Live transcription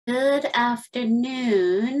Good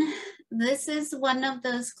afternoon. This is one of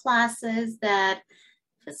those classes that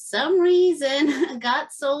for some reason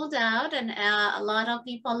got sold out, and a lot of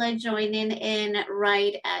people are joining in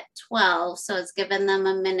right at 12. So it's given them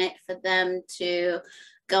a minute for them to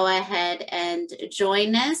go ahead and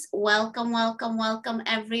join us. Welcome, welcome, welcome,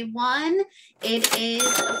 everyone. It is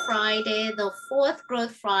Friday, the fourth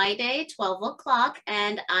Growth Friday, 12 o'clock,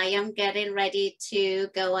 and I am getting ready to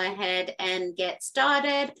go ahead and get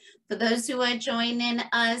started. For those who are joining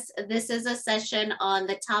us, this is a session on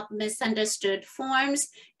the top misunderstood forms,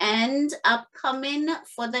 and upcoming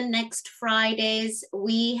for the next Fridays,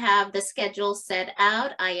 we have the schedule set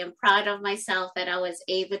out. I am proud of myself that I was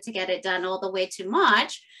able to get it done all the way to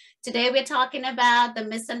March. Today, we're talking about the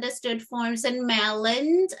misunderstood forms in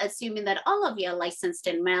Maryland, assuming that all of you are licensed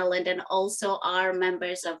in Maryland and also are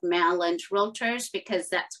members of Maryland Realtors, because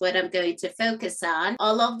that's what I'm going to focus on.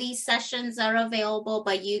 All of these sessions are available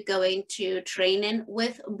by you going to Training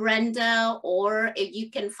with Brenda, or if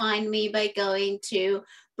you can find me by going to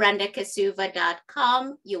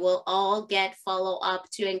BrendaKasuva.com. You will all get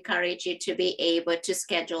follow-up to encourage you to be able to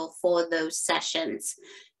schedule for those sessions.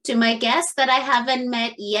 To my guests that I haven't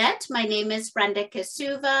met yet, my name is Brenda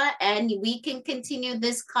Kasuva, and we can continue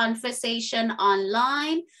this conversation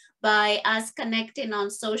online by us connecting on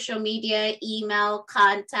social media, email,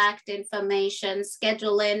 contact information,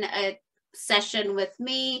 scheduling a session with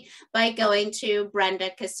me by going to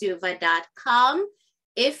BrendaKasuva.com.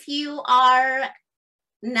 If you are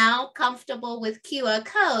now comfortable with QR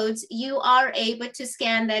codes, you are able to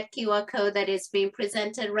scan that QR code that is being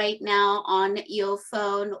presented right now on your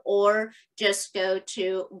phone, or just go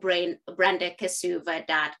to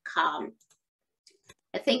BrendaKasuva.com.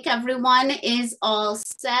 I think everyone is all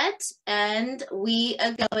set, and we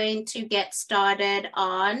are going to get started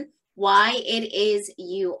on why it is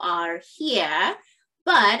you are here.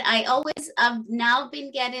 But I've now been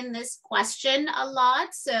getting this question a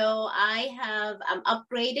lot. So I'm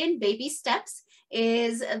upgrading baby steps.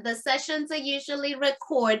 The sessions are usually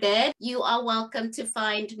recorded. You are welcome to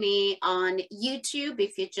find me on YouTube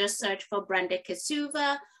if you just search for Brenda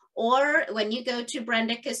Kasuva, or when you go to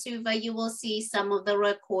Brenda Kasuva, you will see some of the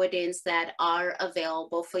recordings that are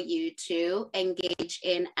available for you to engage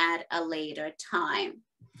in at a later time.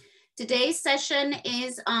 Today's session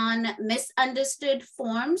is on misunderstood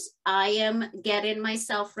forms. I am getting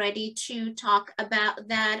myself ready to talk about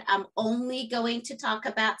that. I'm only going to talk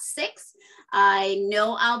about 6. I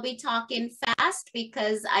know I'll be talking fast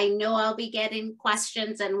because I know I'll be getting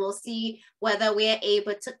questions, and we'll see whether we're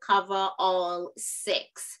able to cover all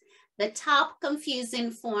 6. The top confusing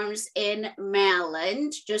forms in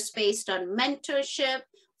Maryland, just based on mentorship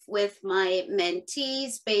with my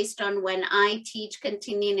mentees, based on when I teach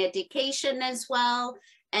continuing education as well.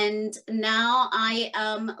 And now I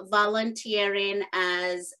am volunteering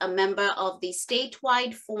as a member of the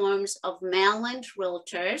statewide forms of Maryland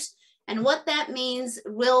Realtors. And what that means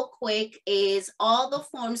real quick is all the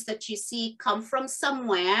forms that you see come from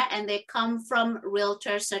somewhere, and they come from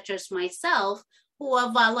realtors such as myself who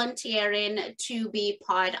are volunteering to be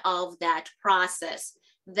part of that process.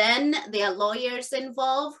 Then there are lawyers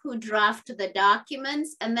involved who draft the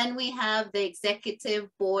documents, and then we have the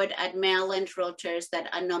executive board at Maryland Realtors that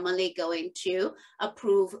are normally going to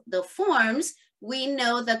approve the forms. We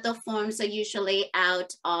know that the forms are usually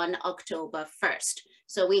out on October 1st.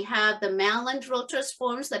 So we have the Maryland Realtors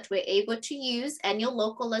forms that we're able to use, and your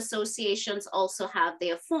local associations also have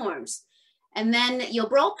their forms. And then your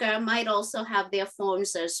broker might also have their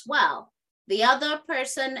forms as well. The other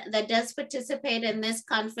person that does participate in this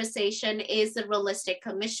conversation is the Real Estate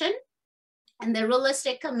Commission. And the Real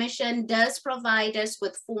Estate Commission does provide us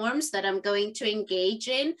with forms that I'm going to engage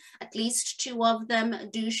in. At least 2 of them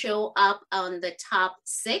do show up on the top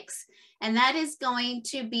 6. And that is going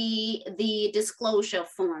to be the disclosure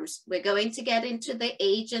forms. We're going to get into the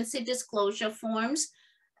agency disclosure forms,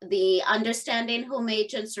 the understanding whom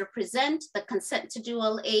agents represent, the consent to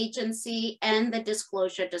dual agency, and the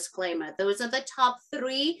disclosure disclaimer. Those are the top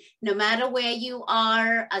 3. No matter where you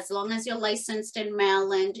are, as long as you're licensed in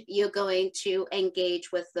Maryland, you're going to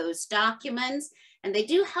engage with those documents. And they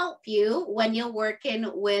do help you when you're working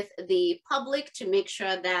with the public to make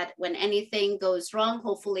sure that when anything goes wrong,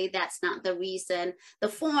 hopefully that's not the reason. The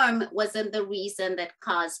form wasn't the reason that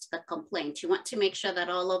caused the complaint. You want to make sure that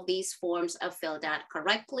all of these forms are filled out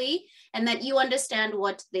correctly and that you understand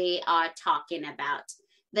what they are talking about.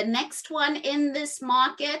 The next one in this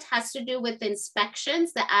market has to do with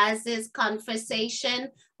inspections, the as-is conversation,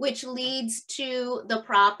 which leads to the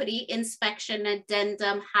property inspection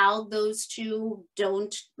addendum, how those two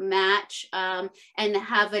don't match and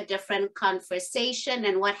have a different conversation,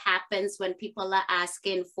 and what happens when people are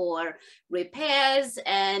asking for repairs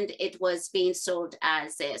and it was being sold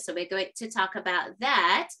as is. So we're going to talk about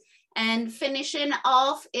that. And finishing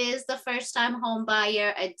off is the first-time home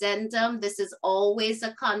buyer addendum. This is always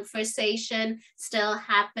a conversation still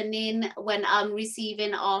happening when I'm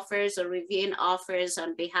receiving offers or reviewing offers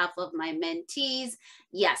on behalf of my mentees.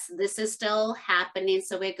 Yes, this is still happening,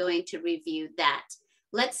 so we're going to review that.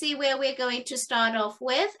 Let's see where we're going to start off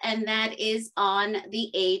with, and that is on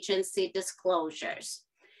the agency disclosures.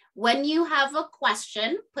 When you have a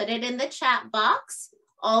question, put it in the chat box.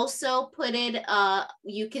 Also put it,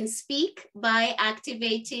 you can speak by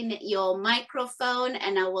activating your microphone,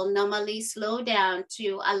 and I will normally slow down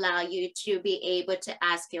to allow you to be able to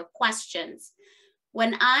ask your questions.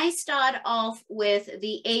 When I start off with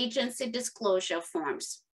the agency disclosure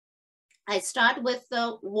forms, I start with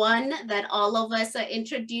the one that all of us are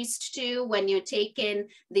introduced to when you're taking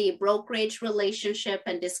the brokerage relationship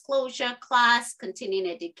and disclosure class, continuing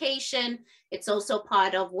education. It's also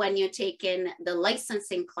part of when you're taking the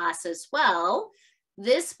licensing class as well.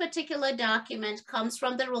 This particular document comes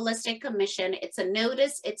from the Real Estate Commission. It's a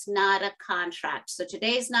notice, it's not a contract. So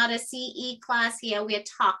today is not a CE class here. We're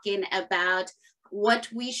talking about what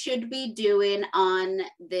we should be doing on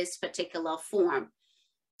this particular form.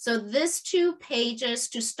 So this 2 pages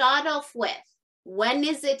to start off with, when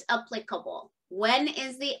is it applicable? When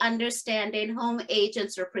is the understanding home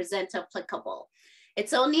agents represent applicable?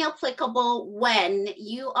 It's only applicable when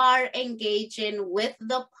you are engaging with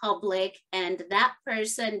the public and that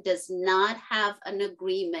person does not have an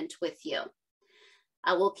agreement with you.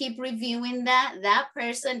 I will keep reviewing that. That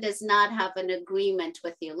person does not have an agreement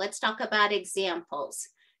with you. Let's talk about examples.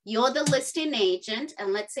 You're the listing agent,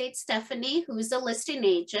 and let's say it's Stephanie, who's the listing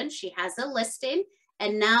agent. She has a listing,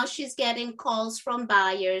 and now she's getting calls from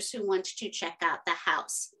buyers who want to check out the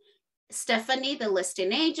house. Stephanie, the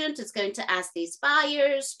listing agent, is going to ask these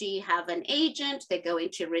buyers, do you have an agent? They're going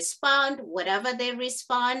to respond, whatever they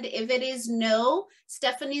respond. If it is no,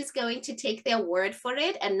 Stephanie's going to take their word for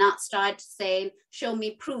it and not start saying, show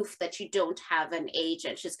me proof that you don't have an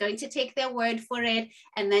agent. She's going to take their word for it,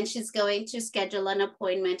 and then she's going to schedule an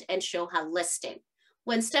appointment and show her listing.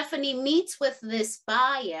 When Stephanie meets with this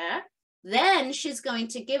buyer, then she's going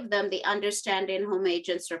to give them the understanding home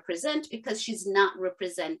agents represent, because she's not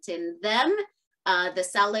representing them. The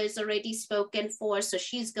seller is already spoken for, so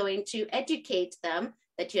she's going to educate them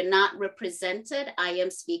that you're not represented. I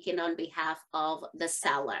am speaking on behalf of the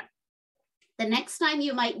seller. The next time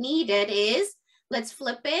you might need it is, let's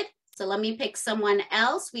flip it. So let me pick someone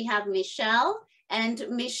else. We have Michelle, and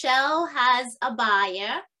Michelle has a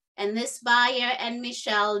buyer. And this buyer and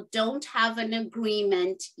Michelle don't have an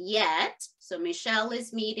agreement yet. So Michelle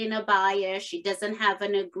is meeting a buyer. She doesn't have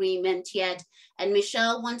an agreement yet. And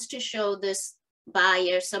Michelle wants to show this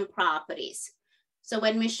buyer some properties. So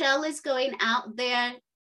when Michelle is going out there,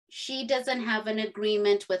 she doesn't have an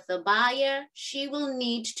agreement with the buyer. She will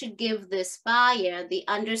need to give this buyer the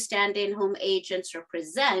understanding home agents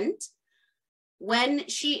represent when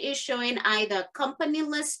she is showing either company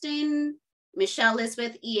listing. Michelle is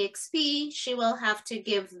with EXP, she will have to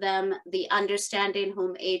give them the understanding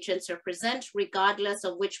home agents represent, regardless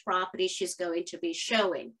of which property she's going to be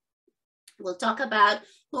showing. We'll talk about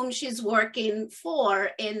whom she's working for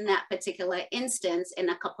in that particular instance in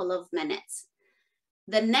a couple of minutes.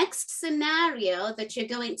 The next scenario that you're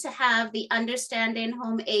going to have the understanding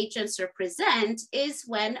home agents represent is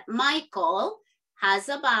when Michael has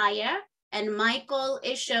a buyer and Michael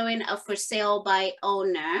is showing a for sale by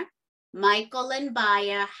owner. Michael and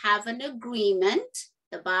buyer have an agreement.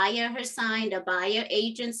 The buyer has signed a buyer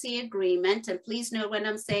agency agreement. And please note when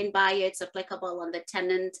I'm saying buyer, it's applicable on the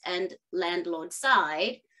tenant and landlord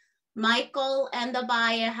side. Michael and the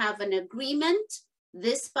buyer have an agreement.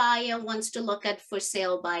 This buyer wants to look at for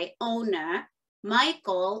sale by owner.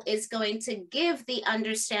 Michael is going to give the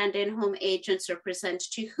understanding home agents represent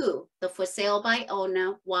to who? The for sale by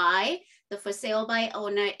owner. Why? The for sale by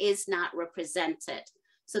owner is not represented.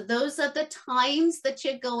 So those are the times that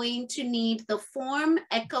you're going to need the form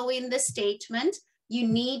echoing the statement. You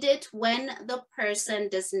need it when the person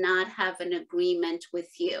does not have an agreement with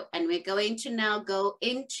you. And we're going to now go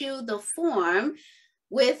into the form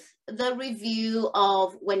with the review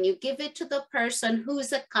of when you give it to the person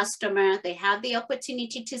who's a customer, they have the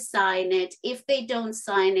opportunity to sign it. If they don't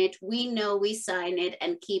sign it, we know we sign it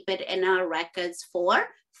and keep it in our records for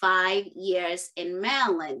 5 years in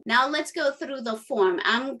Maryland. Now let's go through the form.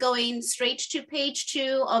 I'm going straight to page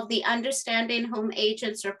 2 of the Understanding Whom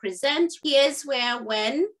Agents Represent. Here's where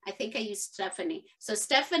I think I used Stephanie. So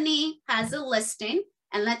Stephanie has a listing,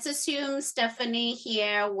 and let's assume Stephanie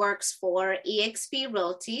here works for eXp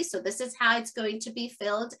Realty. So this is how it's going to be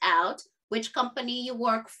filled out. Which company you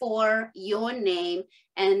work for, your name,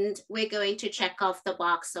 and we're going to check off the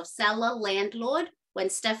box of seller, landlord, when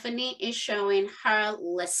Stephanie is showing her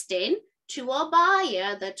listing to a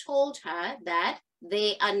buyer that told her that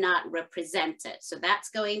they are not represented. So that's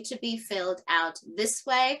going to be filled out this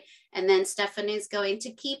way. And then Stephanie is going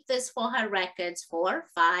to keep this for her records for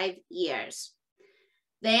 5 years.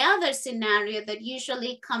 The other scenario that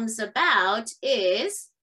usually comes about is,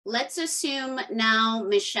 let's assume now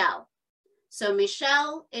Michelle. So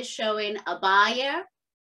Michelle is showing a buyer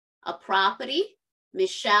a property.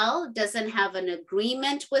 Michelle doesn't have an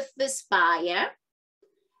agreement with this buyer.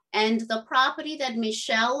 And the property that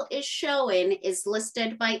Michelle is showing is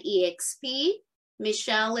listed by eXp.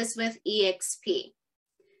 Michelle is with eXp.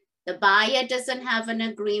 The buyer doesn't have an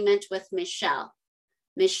agreement with Michelle.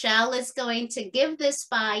 Michelle is going to give this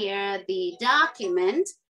buyer the document,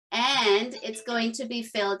 and it's going to be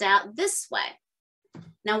filled out this way.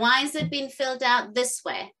 Now, why is it being filled out this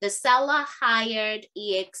way? The seller hired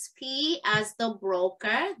eXp as the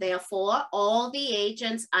broker. Therefore, all the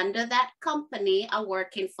agents under that company are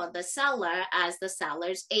working for the seller as the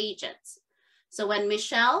seller's agents. So when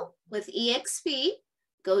Michelle with eXp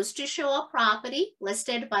goes to show a property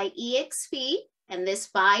listed by eXp, and this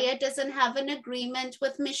buyer doesn't have an agreement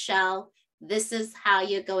with Michelle, this is how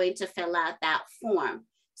you're going to fill out that form.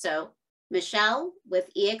 So Michelle with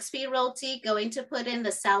eXp Realty going to put in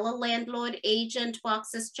the seller, landlord, agent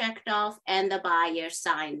boxes checked off, and the buyer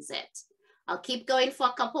signs it. I'll keep going for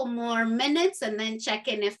a couple more minutes and then check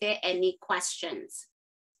in if there are any questions.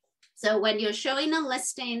 So when you're showing a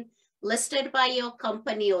listing listed by your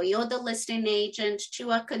company or you're the listing agent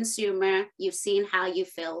to a consumer, you've seen how you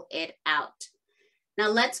fill it out. Now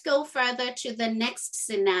let's go further to the next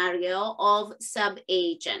scenario of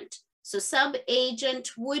sub-agent. So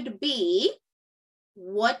sub-agent would be,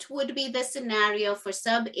 what would be the scenario for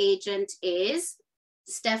sub-agent is,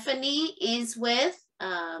 Stephanie is with,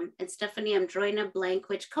 and Stephanie, I'm drawing a blank,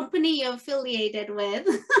 which company you're affiliated with.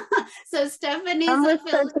 So Stephanie's I'm with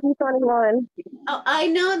Century 21. Oh, I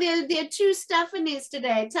know there are two Stephanies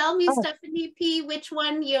today. Tell me, Stephanie P, which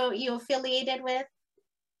one you're affiliated with?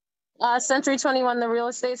 Century 21, the real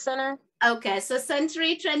estate center. Okay, so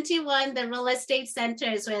Century 21, the real estate center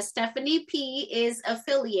is where Stephanie P is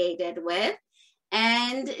affiliated with,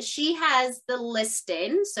 and she has the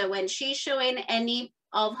listing. So when she's showing any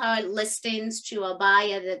of her listings to a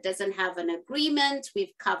buyer that doesn't have an agreement,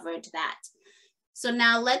 we've covered that. So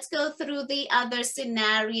now let's go through the other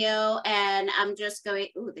scenario, and I'm just going,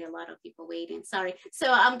 oh, there are a lot of people waiting, sorry.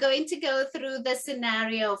 So I'm going to go through the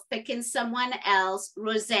scenario of picking someone else,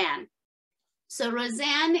 Roseanne. So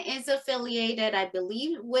Roseanne is affiliated, I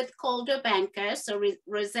believe, with Coldwell Banker. So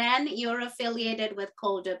Roseanne, you're affiliated with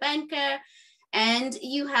Coldwell Banker, and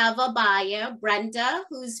you have a buyer, Brenda,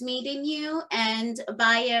 who's meeting you, and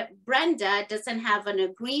buyer Brenda doesn't have an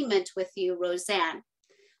agreement with you, Roseanne.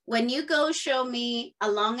 When you go show me a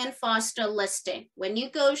Long and Foster listing, when you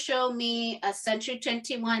go show me a Century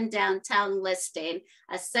 21 downtown listing,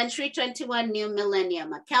 a Century 21 New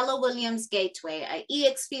Millennium, a Keller Williams Gateway, a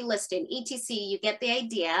eXp listing, etc., you get the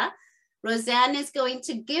idea. Roseanne is going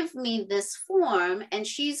to give me this form, and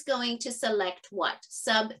she's going to select what?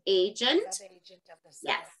 Sub-agent? Sub-agent of the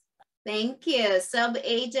seller. Yes. Thank you.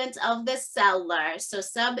 Sub-agent of the seller. So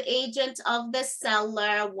sub-agent of the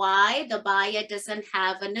seller, why? The buyer doesn't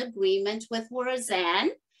have an agreement with Roseanne,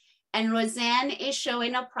 and Roseanne is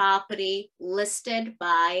showing a property listed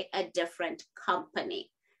by a different company.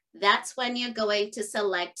 That's when you're going to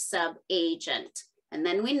select sub-agent. And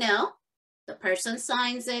then we know the person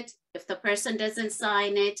signs it. If the person doesn't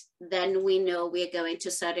sign it, then we know we're going to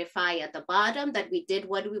certify at the bottom that we did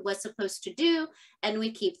what we were supposed to do, and we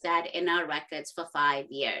keep that in our records for 5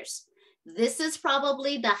 years. This is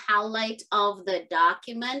probably the highlight of the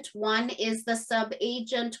document. One is the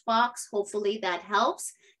sub-agent box. Hopefully that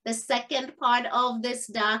helps. The second part of this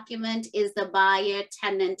document is the buyer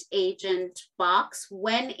tenant agent box.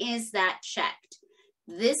 When is that checked?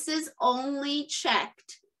 This is only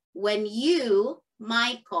checked when you,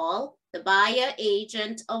 Michael, the buyer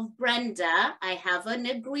agent of Brenda, I have an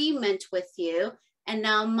agreement with you, and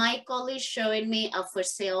now Michael is showing me a for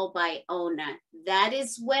sale by owner. That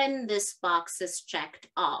is when this box is checked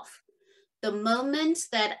off. The moment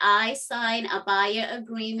that I sign a buyer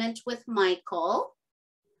agreement with Michael,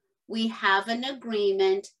 we have an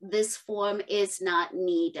agreement, this form is not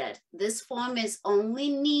needed. This form is only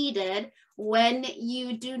needed when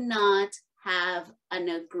you do not have an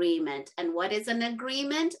agreement. And what is an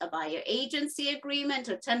agreement? A buyer agency agreement,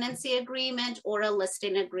 or tenancy agreement, or a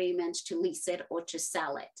listing agreement to lease it or to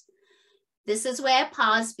sell it. This is where I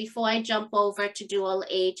pause before I jump over to dual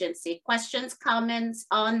agency. Questions, comments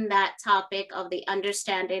on that topic of the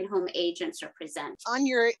understanding whom agents represent? On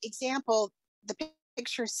your example, the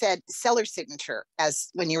picture said seller signature as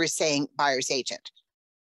when you were saying buyer's agent.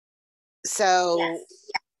 So yes.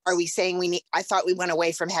 Are we saying we need, I thought we went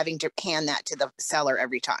away from having to hand that to the seller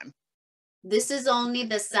every time. This is only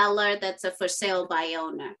the seller that's a for sale by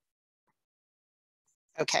owner.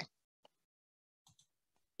 Okay.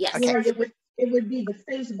 Yes. Okay. It would be the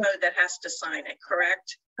FSBO that has to sign it,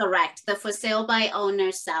 correct? Correct. The for sale by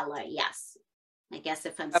owner seller. Yes. I guess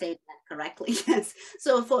if I'm saying that correctly, yes.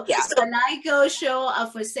 So when I go show a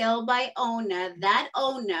for sale by owner, that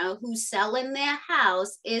owner who's selling their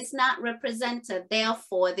house is not represented.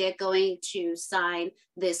 Therefore, they're going to sign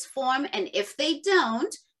this form. And if they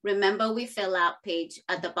don't, remember we fill out page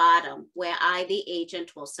at the bottom where I, the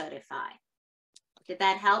agent, will certify. Did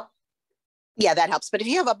that help? Yeah, that helps. But if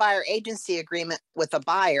you have a buyer agency agreement with a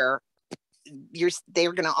buyer,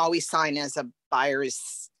 they're going to always sign as a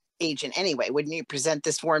buyer's agent anyway. Wouldn't you present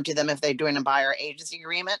this form to them if they're doing a buyer agency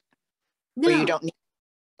agreement? No. Or you don't need.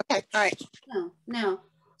 Okay, all right. No.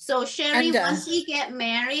 So Sherry, once we get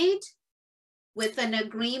married with an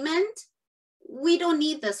agreement, we don't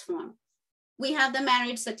need this form. We have the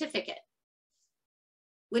marriage certificate,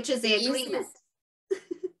 which is the agreement.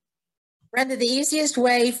 Brenda, the easiest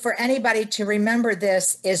way for anybody to remember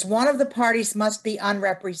this is one of the parties must be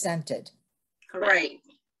unrepresented. Correct.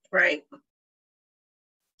 Right.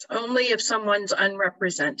 Only if someone's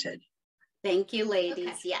unrepresented. Thank you, ladies.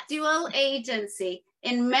 Okay. Yes. Dual agency.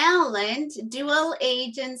 In Maryland, dual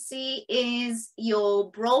agency is your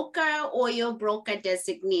broker or your broker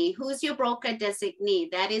designee. Who's your broker designee?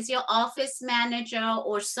 That is your office manager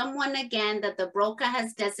or someone, again, that the broker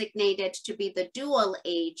has designated to be the dual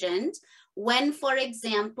agent. When, for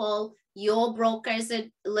example, your broker is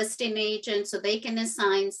a listing agent, so they can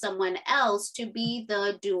assign someone else to be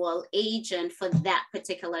the dual agent for that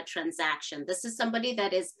particular transaction. This is somebody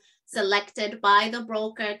that is selected by the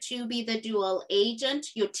broker to be the dual agent.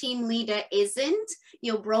 Your team leader isn't.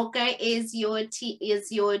 Your broker is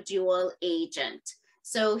your dual agent.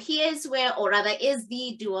 So here's where, or rather is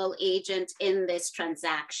the dual agent in this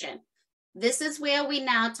transaction. This is where we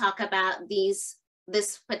now talk about this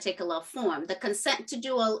particular form. The consent to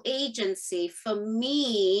dual agency, for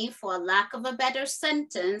me, for lack of a better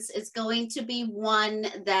sentence, is going to be one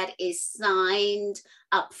that is signed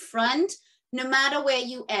up front, no matter where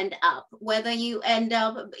you end up, whether you end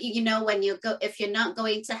up, when you go, if you're not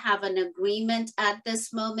going to have an agreement at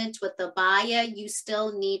this moment with the buyer, you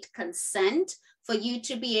still need consent for you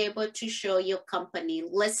to be able to show your company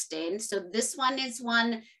listing. So this one is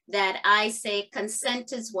one that I say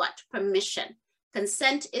consent is what? Permission.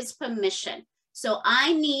 Consent is permission. So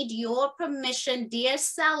I need your permission, dear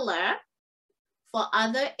seller, for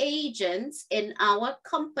other agents in our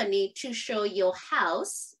company to show your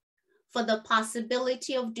house for the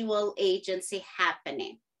possibility of dual agency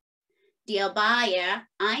happening. Dear buyer,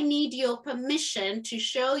 I need your permission to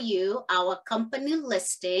show you our company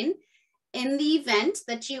listing in the event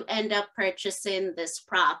that you end up purchasing this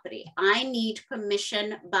property. I need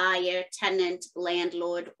permission, buyer, tenant,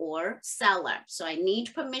 landlord, or seller. So I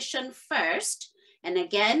need permission first. And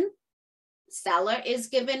again, seller is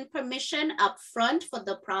given permission up front for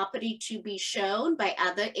the property to be shown by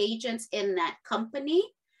other agents in that company.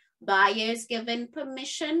 Buyer is given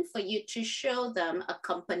permission for you to show them a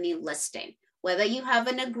company listing. Whether you have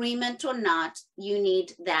an agreement or not, you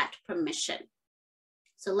need that permission.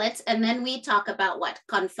 So and then we talk about what?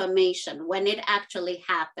 Confirmation, when it actually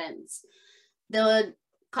happens. The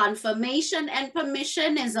confirmation and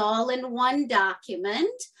permission is all in one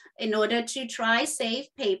document in order to try save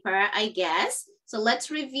paper, I guess. So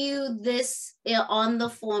let's review this on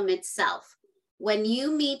the form itself. When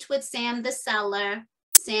you meet with Sam the seller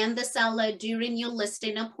during your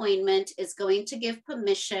listing appointment is going to give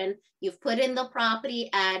permission. You've put in the property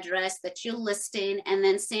address that you're listing, and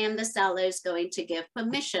then Sam the seller is going to give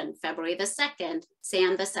permission. February the 2nd,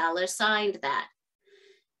 Sam the seller signed that.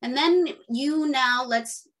 And then Sam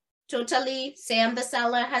the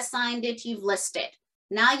seller has signed it, you've listed.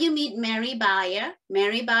 Now you meet Mary buyer.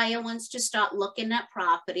 Mary buyer wants to start looking at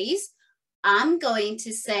properties. I'm going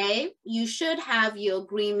to say you should have your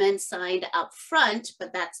agreement signed up front,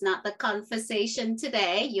 but that's not the conversation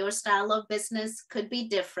today. Your style of business could be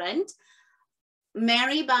different.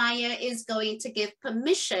 Mary Buyer is going to give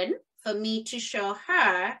permission for me to show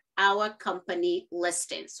her our company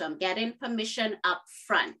listing. So I'm getting permission up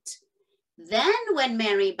front. Then when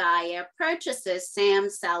Mary Buyer purchases Sam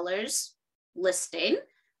Seller's listing,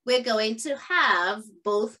 we're going to have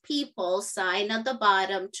both people sign at the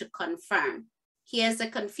bottom to confirm. Here's the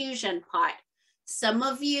confusion part. Some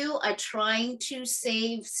of you are trying to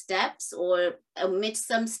save steps or omit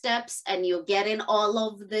some steps, and you're getting all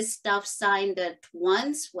of this stuff signed at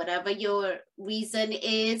once, whatever your reason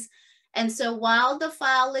is. And so while the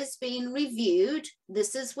file is being reviewed,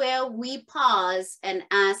 this is where we pause and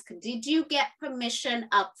ask, did you get permission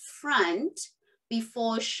up front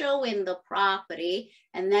before showing the property?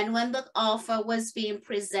 And then when the offer was being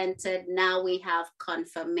presented, now we have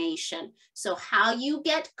confirmation. So how you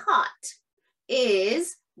get caught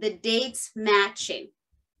is the dates matching.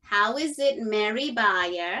 How is it Mary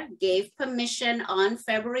Buyer gave permission on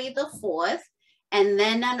February the 4th, and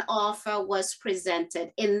then an offer was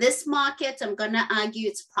presented? In this market, I'm gonna argue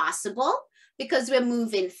it's possible because we're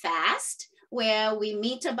moving fast, where we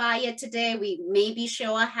meet a buyer today, we maybe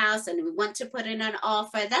show a house and we want to put in an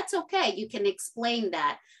offer. That's okay, you can explain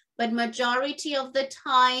that. But majority of the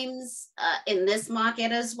times in this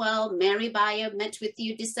market as well, Mary Buyer met with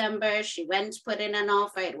you December, she went to put in an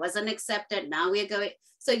offer, it wasn't accepted, now we're going.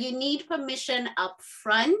 So you need permission up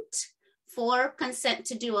front for consent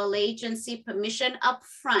to dual agency, permission up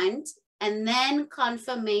front, and then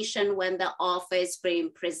confirmation when the offer is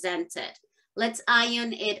being presented. Let's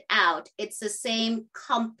iron it out. It's the same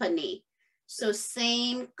company. So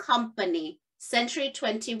same company. Century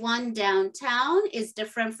 21 downtown is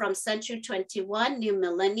different from Century 21 New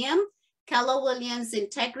Millennium. Keller Williams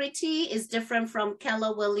Integrity is different from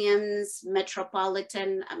Keller Williams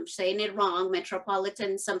Metropolitan. I'm saying it wrong,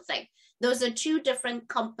 Metropolitan something. Those are two different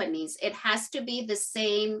companies. It has to be the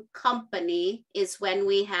same company is when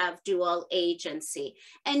we have dual agency.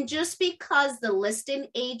 And just because the listing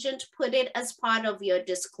agent put it as part of your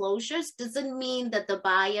disclosures doesn't mean that the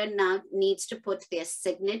buyer now needs to put their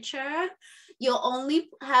signature. You're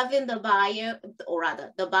only having the buyer, or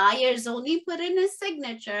rather, the buyer is only putting a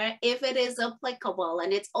signature if it is applicable.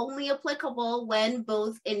 And it's only applicable when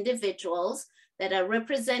both individuals that are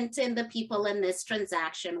representing the people in this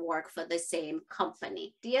transaction work for the same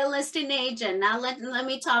company. Dear listing agent, now let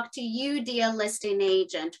me talk to you, dear listing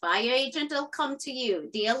agent. Buyer agent will come to you.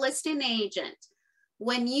 Dear listing agent,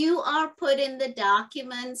 when you are putting the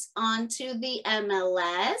documents onto the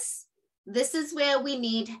MLS, this is where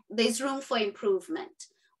there's room for improvement.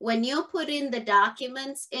 When you put in the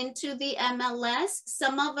documents into the MLS,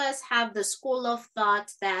 some of us have the school of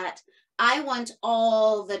thought that I want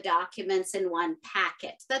all the documents in one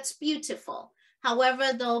packet. That's beautiful.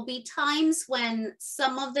 However, there'll be times when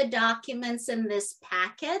some of the documents in this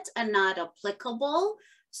packet are not applicable.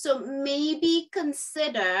 So maybe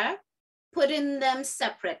consider putting them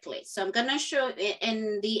separately. So I'm gonna show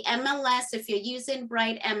in the MLS, if you're using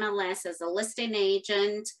Bright MLS as a listing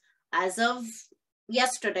agent, as of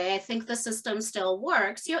yesterday, I think the system still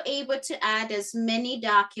works, you're able to add as many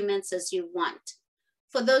documents as you want.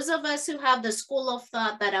 For those of us who have the school of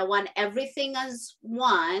thought that I want everything as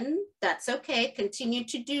one, that's okay, continue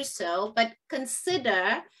to do so, but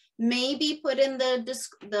consider maybe putting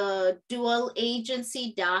the dual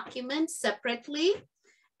agency document separately.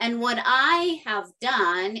 And what I have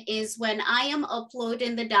done is when I am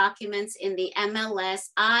uploading the documents in the MLS,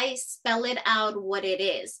 I spell it out what it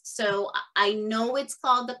is. So I know it's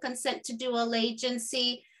called the consent to dual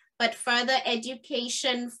agency, but further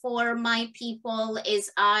education for my people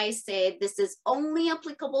is I say this is only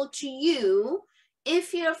applicable to you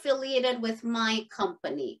if you're affiliated with my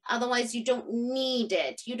company. Otherwise, you don't need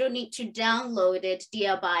it. You don't need to download it,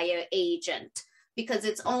 dear buyer agent, because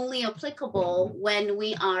it's only applicable when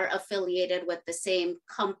we are affiliated with the same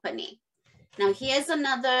company. Now, here's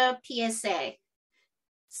another PSA.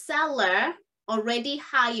 Seller already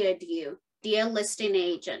hired you, dear listing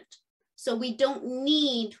agent. So we don't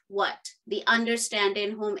need what? The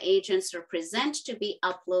understanding home agents represent to be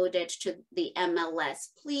uploaded to the MLS.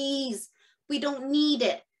 Please, we don't need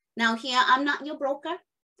it. Now here, I'm not your broker.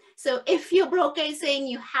 So if your broker is saying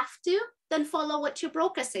you have to, then follow what your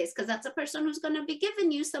broker says, because that's a person who's going to be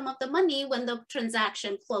giving you some of the money when the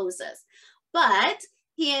transaction closes. But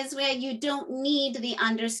here's where you don't need the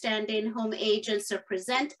understanding home agents to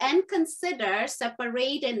present, and consider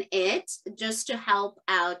separating it just to help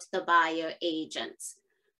out the buyer agents.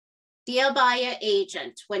 Dear buyer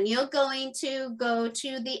agent, when you're going to go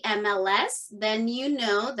to the MLS, then you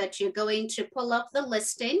know that you're going to pull up the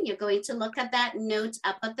listing. You're going to look at that note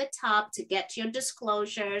up at the top to get your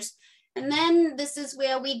disclosures. And then this is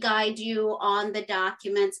where we guide you on the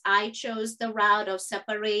documents. I chose the route of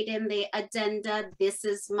separating the addenda. This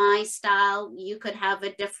is my style. You could have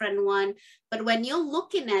a different one. But when you're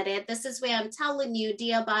looking at it, this is where I'm telling you,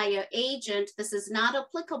 dear buyer agent, this is not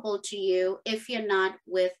applicable to you if you're not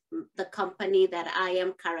with the company that I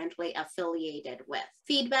am currently affiliated with.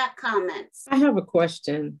 Feedback, comments? I have a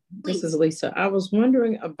question. Please. This is Lisa. I was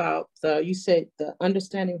wondering about you said the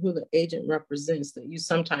understanding who the agent represents, that you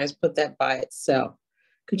sometimes put that by itself.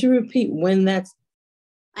 Could you repeat when that's?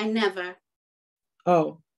 I never.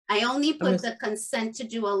 Oh. I only put the consent to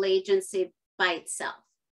dual agency by itself.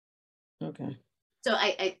 Okay.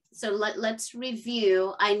 So let's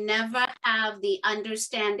review. I never have the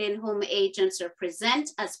understanding whom agents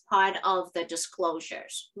represent as part of the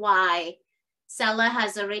disclosures. Why? Seller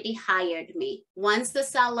has already hired me. Once the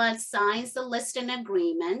seller signs the listing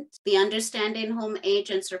agreement, the understanding whom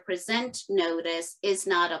agents represent notice is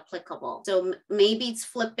not applicable. So maybe it's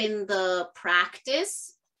flipping the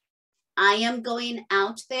practice. I am going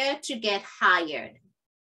out there to get hired.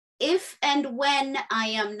 If and when I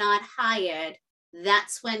am not hired,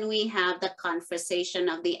 that's when we have the conversation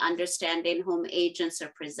of the understanding whom agents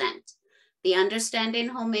represent. The understanding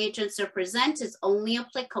whom agents represent is only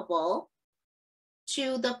applicable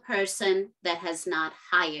to the person that has not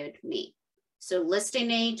hired me. So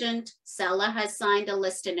listing agent, seller has signed a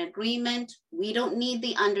listing agreement. We don't need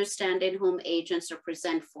the understanding whom agents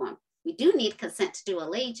represent form. We do need consent to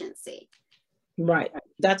dual agency. Right.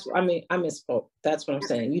 That's, I mean, I misspoke. That's what I'm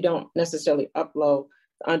saying. You don't necessarily upload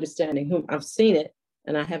the understanding whom. I've seen it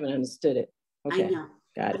and I haven't understood it. Okay. I know.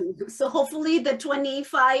 Got it. So hopefully the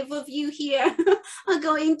 25 of you here are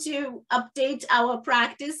going to update our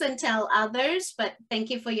practice and tell others, but thank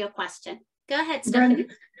you for your question. Go ahead, Stephanie.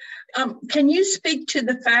 Brenda, can you speak to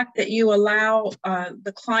the fact that you allow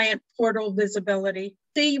the client portal visibility?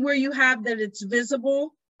 See where you have that it's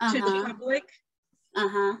visible to the public?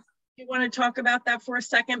 You want to talk about that for a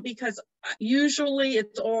second? Because usually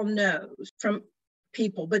it's all no's from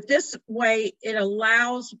people, but this way it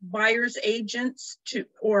allows buyers agents to,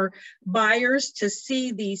 or buyers to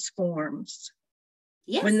see these forms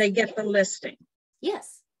when they get the listing.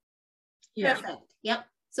 Yes. Yeah. Perfect. Yep.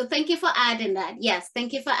 So thank you for adding that. Yes,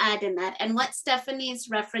 thank you for adding that. And what Stephanie is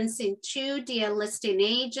referencing to, dear listing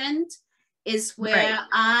agent, is where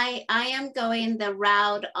I am going the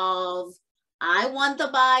route of, I want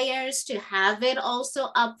the buyers to have it also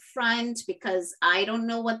upfront, because I don't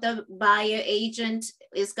know what the buyer agent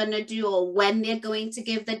is going to do or when they're going to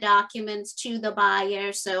give the documents to the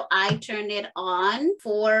buyer. So I turn it on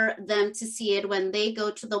for them to see it when they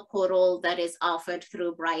go to the portal that is offered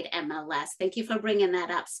through Bright MLS. Thank you for bringing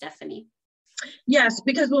that up, Stephanie. Yes,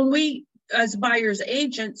 because when we, as buyer's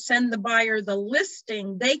agents, send the buyer the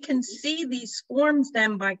listing, they can see these forms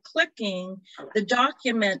then by clicking the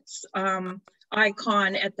documents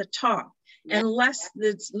icon at the top. Yes. Unless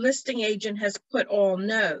the listing agent has put all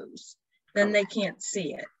no's, then they can't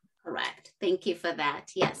see it. Correct. Thank you for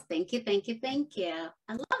that. Yes, thank you, thank you, thank you.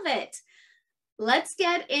 I love it. Let's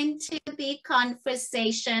get into the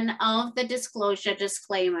conversation of the disclosure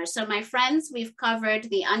disclaimer. So my friends, we've covered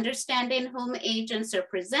the understanding whom agents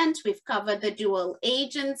represent. We've covered the dual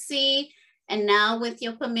agency. And now with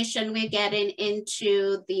your permission, we're getting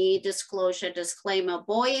into the disclosure disclaimer.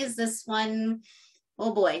 Boy, is this one,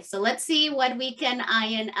 oh boy. So let's see what we can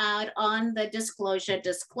iron out on the disclosure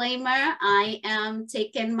disclaimer. I am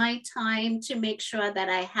taking my time to make sure that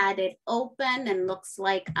I had it open, and looks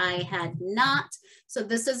like I had not. So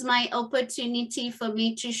this is my opportunity for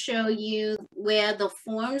me to show you where the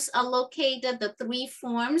forms are located. The 3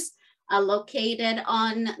 forms are located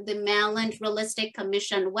on the Maryland Real Estate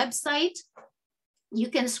Commission website. You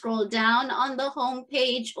can scroll down on the home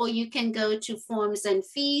page, or you can go to forms and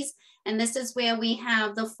fees. And this is where we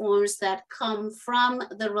have the forms that come from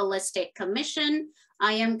the Real Estate Commission.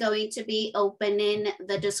 I am going to be opening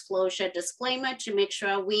the disclosure disclaimer to make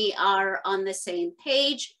sure we are on the same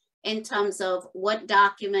page in terms of what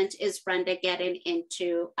document is Brenda getting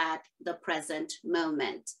into at the present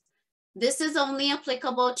moment. This is only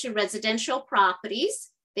applicable to residential properties.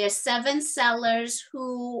 There's 7 sellers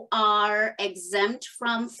who are exempt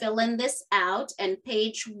from filling this out, and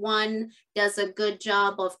page 1 does a good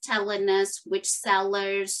job of telling us which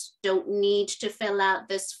sellers don't need to fill out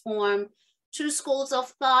this form. 2 schools of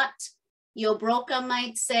thought. Your broker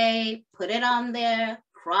might say, put it on there,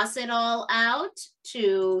 cross it all out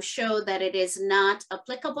to show that it is not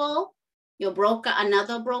applicable. Your broker,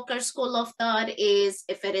 another broker school of thought is,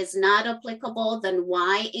 if it is not applicable, then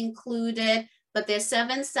why include it? But there's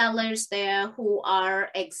 7 sellers there who are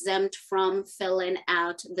exempt from filling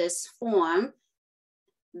out this form.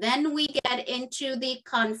 Then we get into the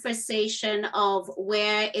conversation of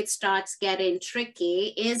where it starts getting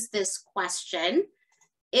tricky is this question.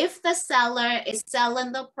 If the seller is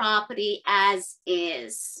selling the property as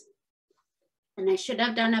is, and I should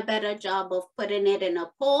have done a better job of putting it in a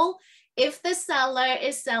poll. If the seller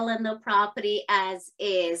is selling the property as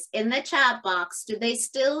is, in the chat box, do they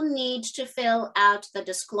still need to fill out the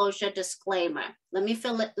disclosure disclaimer? Let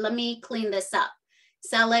me clean this up.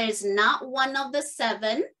 Seller is not one of the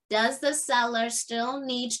 7. Does the seller still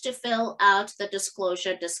need to fill out the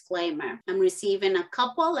disclosure disclaimer? I'm receiving a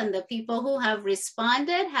couple, and the people who have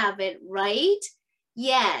responded have it right.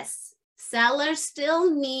 Yes, seller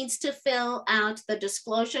still needs to fill out the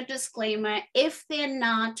disclosure disclaimer if they're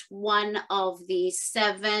not one of the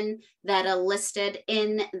 7 that are listed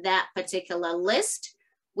in that particular list,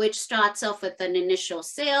 which starts off with an initial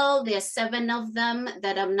sale. There's 7 of them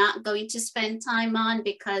that I'm not going to spend time on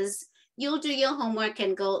because you'll do your homework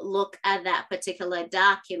and go look at that particular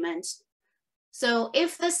document. So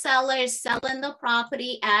if the seller is selling the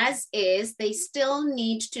property as is, they still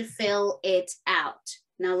need to fill it out.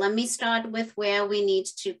 Now let me start with where we need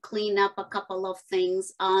to clean up a couple of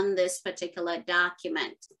things on this particular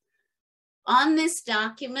document. On this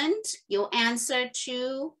document, your answer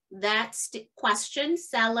to that question,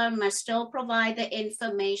 seller must still provide the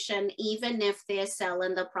information even if they're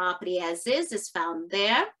selling the property as is found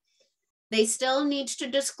there. They still need to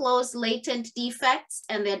disclose latent defects,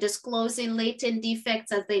 and they're disclosing latent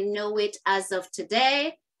defects as they know it as of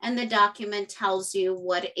today. And the document tells you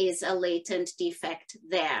what is a latent defect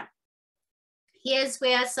there. Here's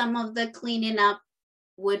where some of the cleaning up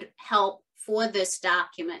would help for this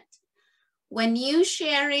document. When you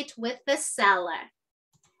share it with the seller,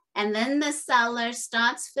 and then the seller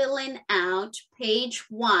starts filling out page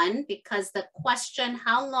 1, because the question,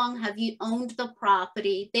 how long have you owned the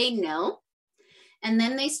property, they know. And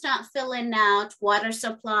then they start filling out water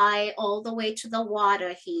supply all the way to the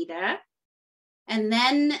water heater. And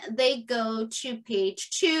then they go to page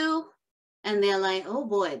 2 and they're like, oh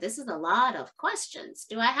boy, this is a lot of questions.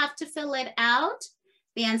 Do I have to fill it out?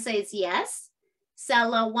 The answer is yes.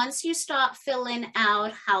 Seller, once you start filling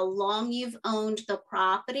out how long you've owned the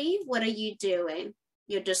property, what are you doing?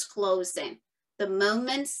 You're disclosing. The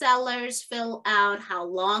moment sellers fill out how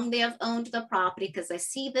long they have owned the property, because I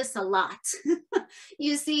see this a lot.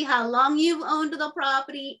 You see how long you've owned the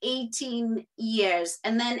property, 18 years.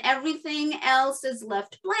 And then everything else is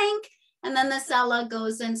left blank. And then the seller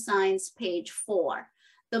goes and signs page 4.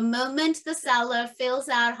 The moment the seller fills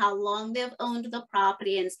out how long they've owned the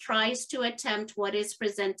property and tries to attempt what is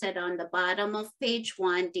presented on the bottom of page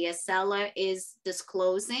 1, dear seller is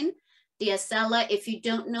disclosing. Dear seller, if you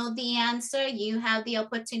don't know the answer, you have the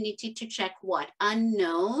opportunity to check what?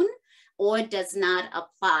 Unknown or does not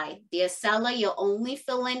apply. Dear seller, you're only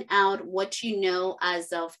filling out what you know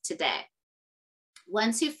as of today.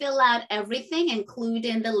 Once you fill out everything,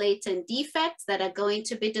 including the latent defects that are going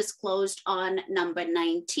to be disclosed on number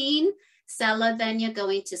 19, seller, then you're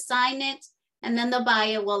going to sign it, and then the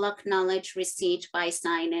buyer will acknowledge receipt by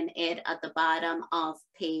signing it at the bottom of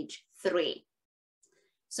page 3.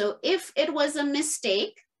 So if it was a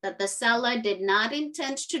mistake that the seller did not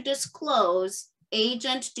intend to disclose,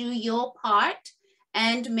 agent, do your part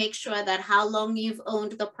and make sure that how long you've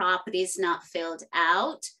owned the property is not filled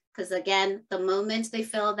out. Because again, the moment they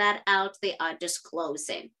fill that out, they are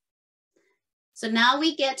disclosing. So now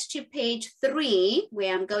we get to page 3,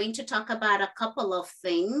 where I'm going to talk about a couple of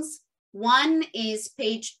things. One is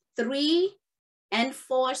page 3 and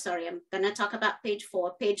 4, sorry, I'm gonna talk about page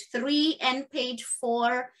 4. Page 3 and page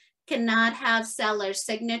 4 cannot have seller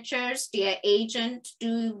signatures. Dear agent,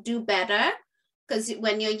 do better, because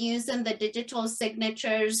when you're using the digital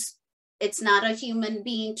signatures, it's not a human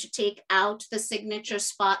being to take out the signature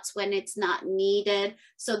spots when it's not needed.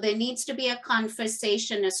 So there needs to be a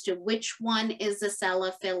conversation as to which one is the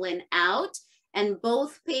seller filling out. And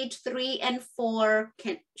both page 3 and 4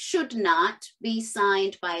 should not be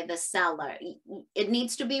signed by the seller. It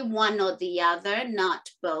needs to be one or the other,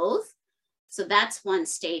 not both. So that's one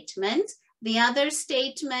statement. The other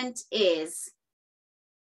statement is,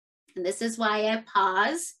 and this is why I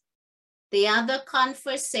pause, the other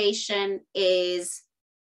conversation is,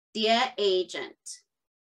 dear agent,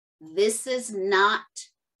 this is not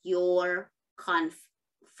your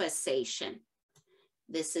conversation.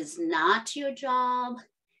 This is not your job.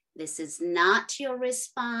 This is not your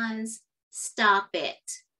response. Stop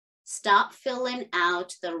it. Stop filling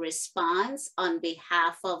out the response on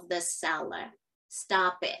behalf of the seller.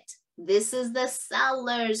 Stop it. This is the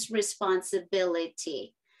seller's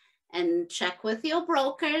responsibility. and check with your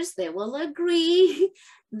brokers, they will agree.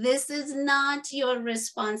 This is not your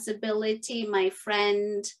responsibility, my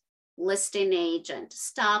friend, listing agent.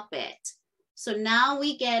 Stop it. So now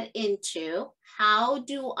we get into how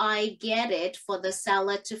do I get it for the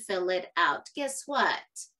seller to fill it out? Guess what?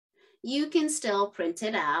 You can still print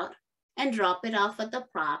it out and drop it off at the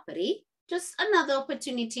property. Just another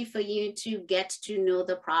opportunity for you to get to know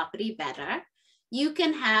the property better. You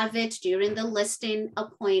can have it during the listing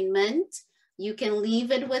appointment. You can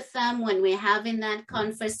leave it with them when we're having that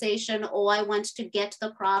conversation. Oh, I want to get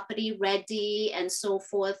the property ready and so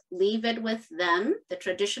forth. Leave it with them. The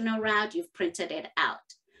traditional route, you've printed it out.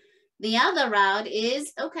 The other route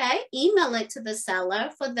is, okay, email it to the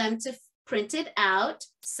seller for them to print it out,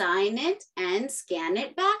 sign it, and scan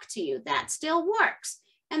it back to you. That still works.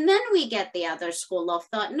 And then we get the other school of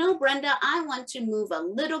thought. No, Brenda, I want to move a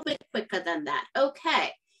little bit quicker than that.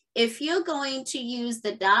 Okay, if you're going to use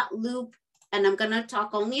the dot loop, and I'm going to talk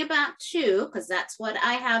only about 2 because that's what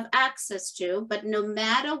I have access to, but no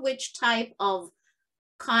matter which type of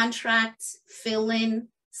contracts fill-in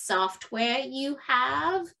software you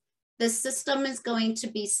have, the system is going to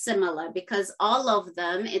be similar because all of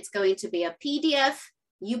them, it's going to be a PDF.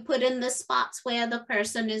 You put in the spots where the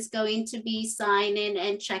person is going to be signing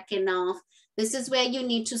and checking off. This is where you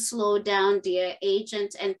need to slow down, dear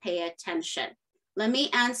agent, and pay attention. Let me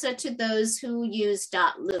answer to those who use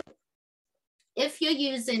dot loop. If you're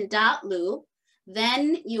using dot loop,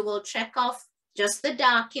 then you will check off just the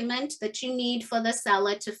document that you need for the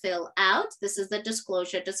seller to fill out. This is the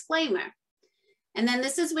disclosure disclaimer. And then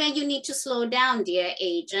this is where you need to slow down, dear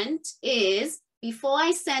agent, is before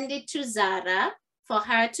I send it to Zara for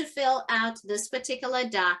her to fill out this particular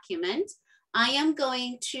document, I am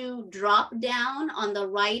going to drop down on the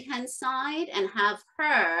right-hand side and have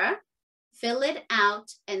her fill it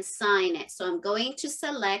out and sign it. So I'm going to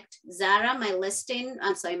select Zara,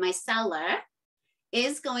 my seller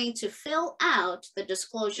is going to fill out the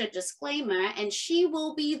disclosure disclaimer, and she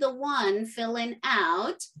will be the one filling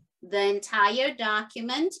out the entire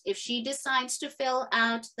document. If she decides to fill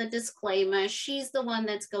out the disclaimer, she's the one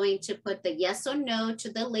that's going to put the yes or no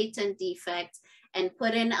to the latent defects and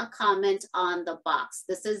put in a comment on the box.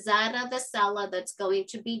 This is Zara, the seller, that's going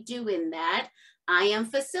to be doing that. I am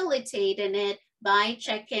facilitating it by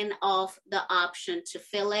checking off the option to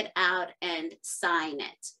fill it out and sign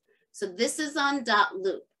it. So this is on dot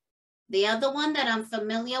loop. The other one that I'm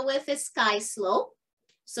familiar with is SkySlope.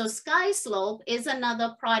 So SkySlope is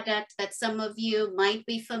another product that some of you might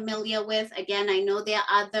be familiar with. Again, I know there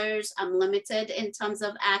are others. I'm limited in terms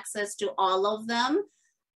of access to all of them.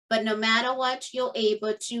 But no matter what, you're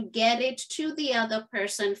able to get it to the other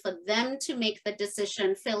person for them to make the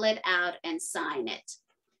decision, fill it out, and sign it.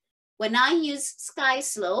 When I use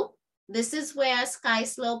SkySlope, this is where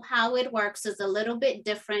SkySlope, how it works is a little bit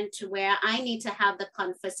different to where I need to have the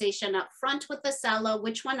conversation up front with the seller.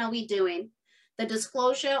 Which one are we doing? The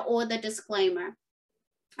disclosure or the disclaimer?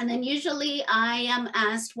 And then usually I am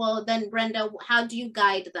asked, well, then Brenda, how do you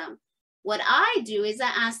guide them? What I do is I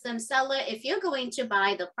ask them, seller, if you're going to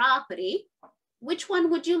buy the property, which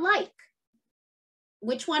one would you like?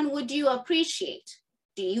 Which one would you appreciate?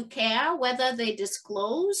 Do you care whether they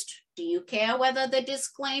disclosed? Do you care whether they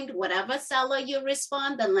disclaimed? Whatever seller you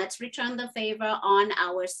respond, then let's return the favor on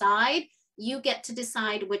our side. You get to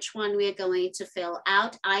decide which one we're going to fill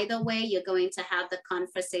out. Either way, you're going to have the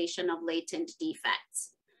conversation of latent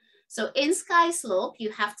defects. So in SkySlope,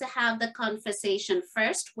 you have to have the conversation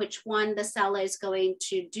first, which one the seller is going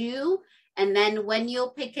to do. And then when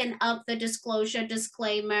you're picking up the disclosure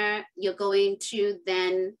disclaimer, you're going to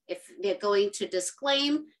then, if they're going to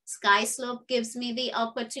disclaim, SkySlope gives me the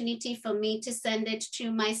opportunity for me to send it to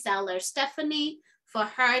my seller, Stephanie, for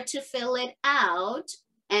her to fill it out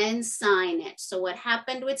and sign it. So what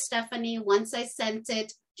happened with Stephanie, once I sent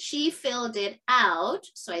it, she filled it out.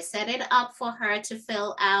 So I set it up for her to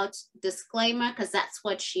fill out disclaimer because that's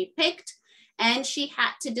what she picked. And she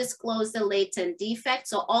had to disclose the latent defect.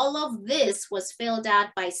 So all of this was filled out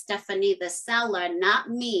by Stephanie, the seller, not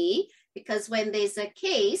me, because when there's a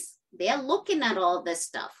case, they're looking at all this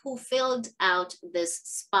stuff. Who filled out this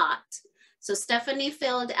spot? So Stephanie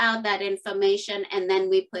filled out that information and then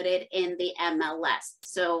we put it in the MLS.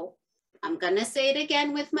 So I'm gonna say it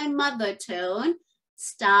again with my mother tone.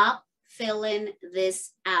 Stop filling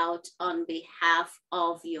this out on behalf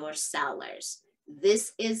of your sellers.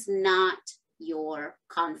 This is not your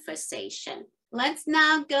conversation. Let's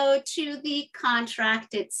now go to the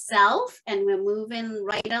contract itself and we're moving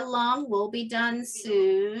right along. We'll be done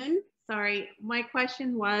soon. Sorry, my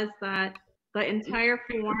question was that the entire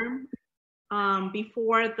form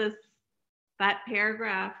before that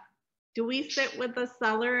paragraph do we sit with the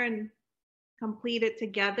seller and complete it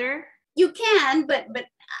together? You can, but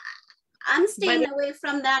I'm staying away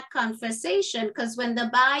from that conversation, because when the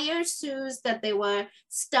buyer sues that there were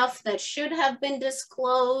stuff that should have been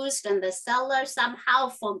disclosed and the seller somehow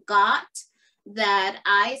forgot that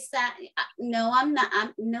I said, no, I'm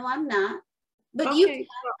not. No, I'm not. But okay. you can,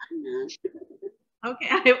 I'm not.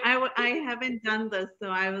 Okay, I haven't done this, so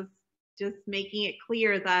I was just making it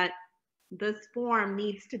clear that this form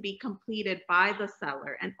needs to be completed by the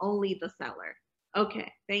seller and only the seller.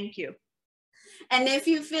 Okay, thank you. And if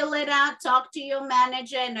you fill it out, talk to your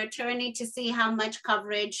manager and attorney to see how much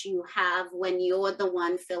coverage you have when you're the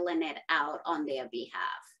one filling it out on their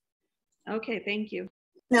behalf. Okay, thank you.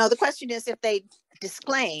 No, the question is, if they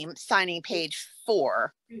disclaim signing page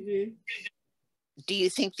 4, do you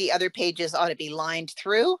think the other pages ought to be lined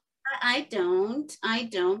through? I don't.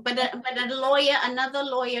 But another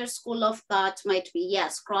lawyer's school of thought might be,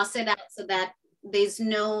 yes, cross it out so that there's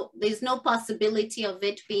no possibility of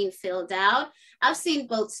it being filled out. I've seen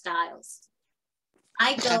both styles.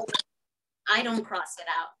 I don't cross it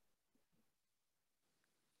out.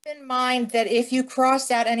 Keep in mind that if you cross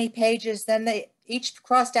out any pages, then each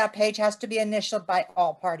crossed out page has to be initialed by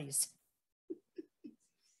all parties.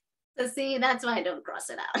 So see, that's why I don't cross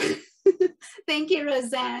it out. Thank you,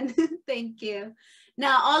 Roseanne. Thank you.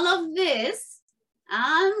 Now, all of this,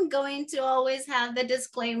 I'm going to always have the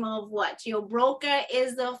disclaimer of what? Your broker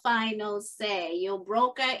is the final say. Your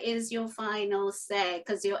broker is your final say,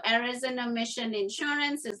 because your errors and omission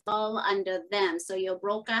insurance is all under them. So your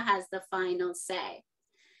broker has the final say.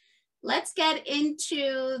 Let's get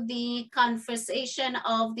into the conversation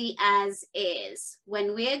of the as is.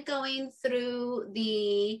 When we're going through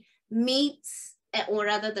the meats, or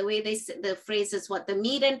rather the way the phrase is what? The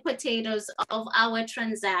meat and potatoes of our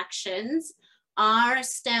transactions are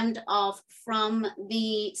stemmed off from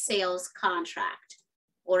the sales contract,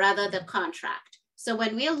 or rather the contract. So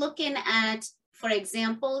when we're looking at, for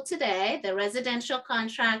example, today, the residential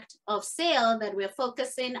contract of sale that we're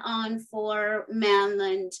focusing on for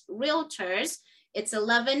Maryland realtors, it's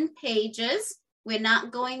 11 pages. We're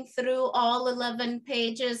not going through all 11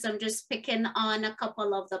 pages. I'm just picking on a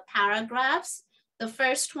couple of the paragraphs. The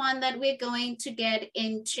first one that we're going to get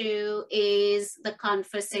into is the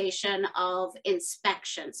conversation of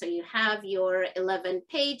inspection. So you have your 11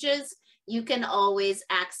 pages. You can always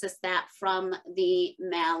access that from the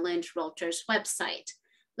Maryland Realtors website.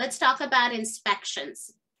 Let's talk about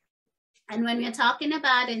inspections. And when we're talking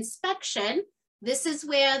about inspection, this is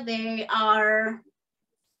where they are.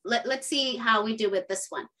 Let's see how we do with this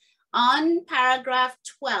one. On paragraph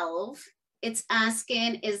 12, it's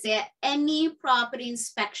asking, is there any property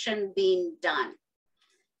inspection being done?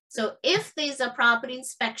 So if there's a property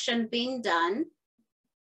inspection being done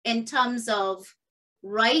in terms of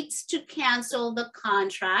rights to cancel the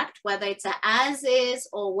contract, whether it's a as is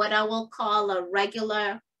or what I will call a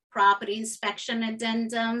regular property inspection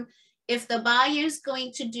addendum, if the buyer is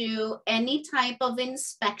going to do any type of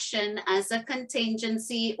inspection as a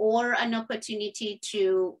contingency or an opportunity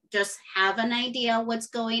to just have an idea what's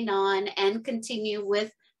going on and continue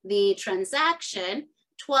with the transaction,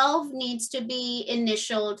 12 needs to be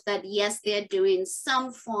initialed that yes, they're doing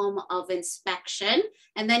some form of inspection.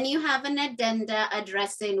 And then you have an addenda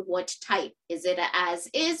addressing what type. Is it a as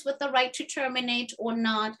is with the right to terminate or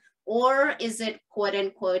not? Or is it quote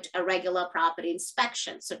unquote a regular property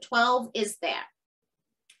inspection? So 12 is there.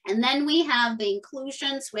 And then we have the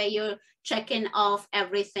inclusions where you're checking off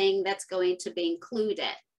everything that's going to be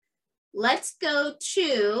included. Let's go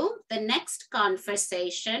to the next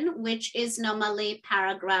conversation, which is normally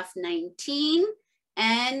paragraph 19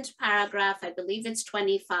 and paragraph, I believe it's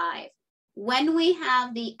 25. When we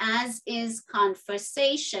have the as is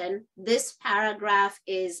conversation, this paragraph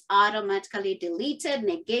is automatically deleted,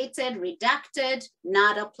 negated, redacted,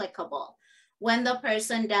 not applicable. When the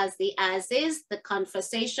person does the as is, the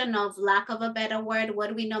conversation of lack of a better word,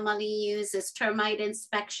 what we normally use is termite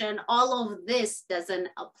inspection. All of this doesn't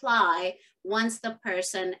apply once the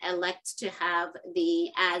person elects to have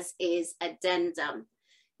the as is addendum.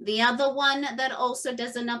 The other one that also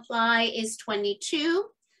doesn't apply is 22.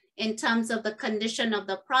 In terms of the condition of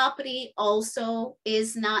the property, also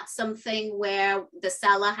is not something where the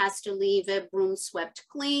seller has to leave it broom swept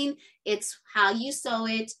clean. It's how you sew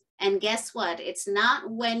it. And guess what? It's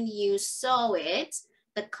not when you sew it.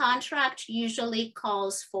 The contract usually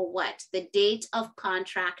calls for what? The date of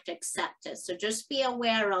contract accepted. So just be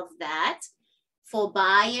aware of that. For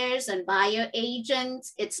buyers and buyer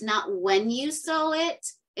agents, it's not when you sew it.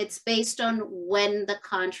 It's based on when the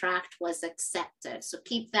contract was accepted. So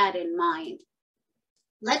keep that in mind.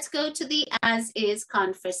 Let's go to the as-is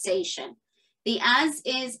conversation. The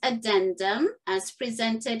as-is addendum, as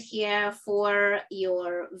presented here for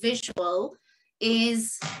your visual,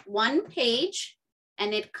 is 1 page,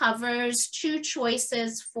 and it covers 2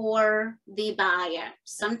 choices for the buyer.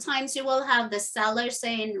 Sometimes you will have the seller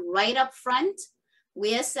saying right up front,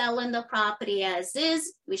 we are selling the property as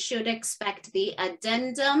is. We should expect the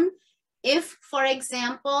addendum. If, for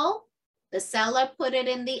example, the seller put it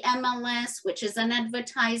in the MLS, which is an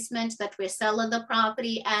advertisement that we're selling the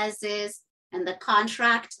property as is, and the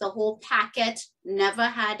contract, the whole packet never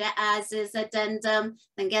had an as-is addendum,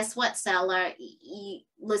 then guess what, seller,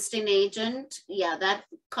 listing agent, yeah, that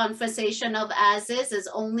conversation of as-is is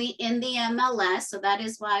only in the MLS. So that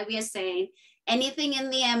is why we are saying anything in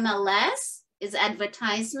the MLS is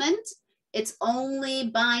advertisement. It's only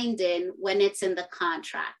binding when it's in the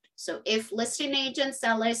contract. So if listing agent,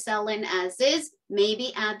 seller selling as is,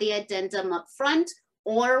 maybe add the addendum up front,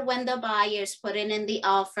 or when the buyer's putting in the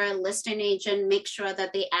offer, listing agent, make sure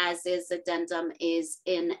that the as-is addendum is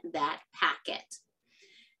in that packet.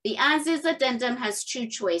 The as-is addendum has 2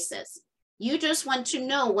 choices. You just want to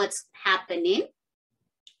know what's happening.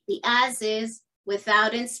 The as-is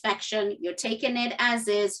without inspection, you're taking it as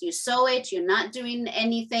is, you sew it, you're not doing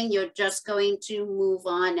anything, you're just going to move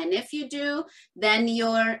on. And if you do, then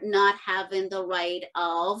you're not having the right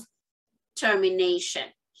of termination.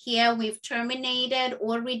 Here we've terminated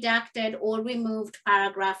or redacted or removed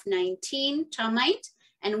paragraph 19, termite,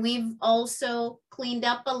 and we've also cleaned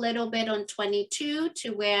up a little bit on 22 to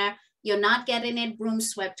where you're not getting it broom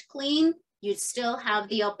swept clean. You still have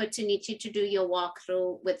the opportunity to do your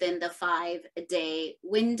walkthrough within the 5-day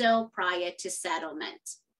window prior to settlement.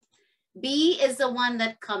 B is the one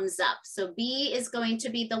that comes up. So B is going to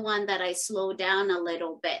be the one that I slow down a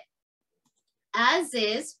little bit. As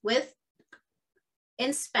is with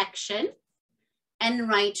inspection and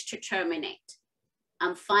right to terminate.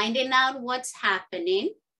 I'm finding out what's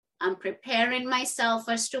happening. I'm preparing myself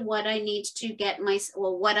as to what I need to get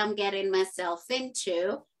what I'm getting myself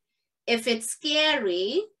into. If it's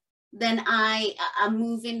scary, then I'm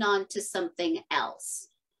moving on to something else.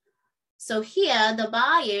 So here the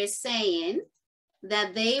buyer is saying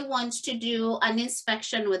that they want to do an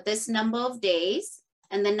inspection with this number of days.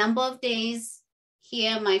 And the number of days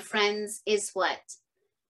here, my friends, is what?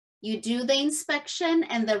 You do the inspection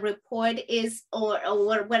and the report is, or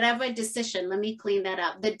whatever decision, let me clean that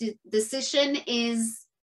up. The decision is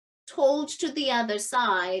told to the other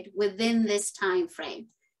side within this time frame.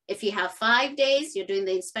 If you have 5 days, you're doing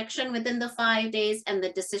the inspection within the 5 days, and the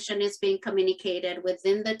decision is being communicated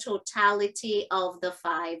within the totality of the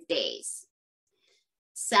 5 days.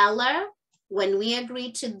 Seller, when we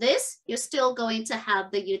agree to this, you're still going to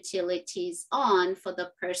have the utilities on for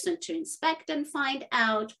the person to inspect and find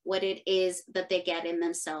out what it is that they're getting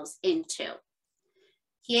themselves into.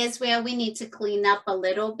 Here's where we need to clean up a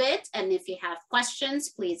little bit. And if you have questions,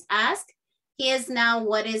 please ask. Here's now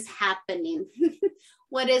what is happening.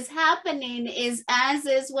 What is happening is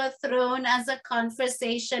as-is were thrown as a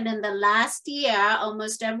conversation in the last year.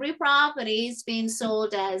 Almost every property is being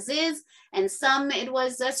sold as is, and some it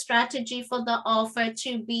was a strategy for the offer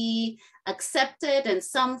to be accepted, and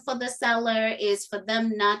some for the seller is for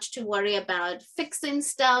them not to worry about fixing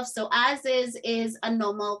stuff. So as is a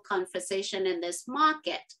normal conversation in this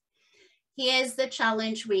market. Here's the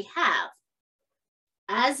challenge we have.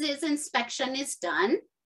 As is inspection is done.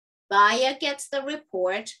 Buyer gets the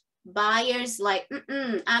report. Buyer's like,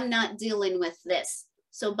 I'm not dealing with this.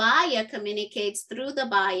 So buyer communicates through the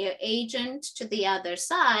buyer agent to the other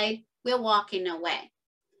side, we're walking away.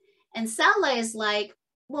 And seller is like,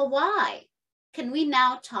 well, why? Can we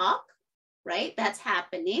now talk? Right? That's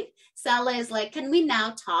happening. Seller is like, can we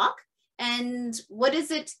now talk? And what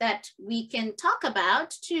is it that we can talk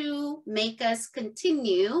about to make us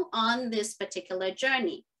continue on this particular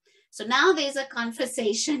journey? So now there's a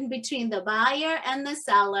conversation between the buyer and the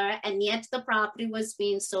seller, and yet the property was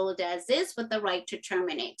being sold as is with the right to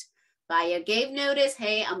terminate. Buyer gave notice,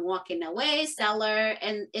 hey, I'm walking away. Seller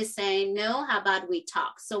and is saying, no, how about we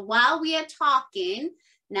talk? So while we are talking,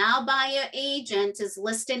 now buyer agent is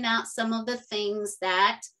listing out some of the things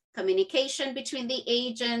that communication between the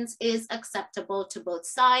agents is acceptable to both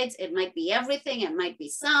sides. It might be everything, it might be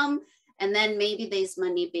some. And then maybe there's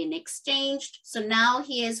money being exchanged. So now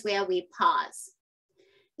here's where we pause.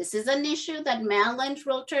 This is an issue that Maryland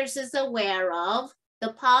Realtors is aware of.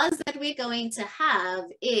 The pause that we're going to have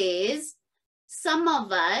is some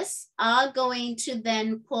of us are going to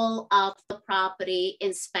then pull up the property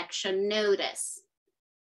inspection notice.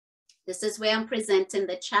 This is where I'm presenting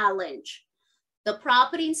the challenge. The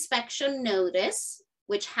property inspection notice,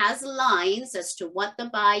 which has lines as to what the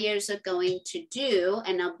buyers are going to do,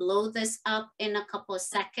 and I'll blow this up in a couple of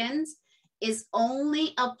seconds, is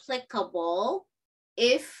only applicable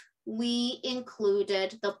if we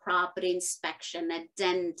included the property inspection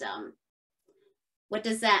addendum. What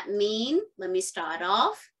does that mean? Let me start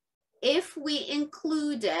off. If we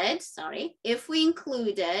included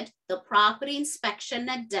the property inspection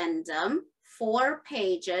addendum, 4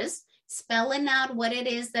 pages, spelling out what it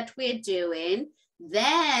is that we're doing,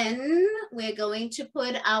 then we're going to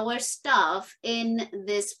put our stuff in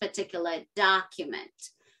this particular document.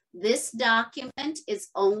 This document is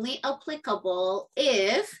only applicable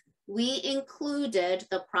if we included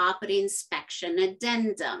the property inspection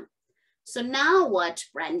addendum. So now what,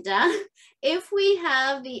 Brenda? If we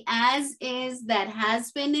have the as-is that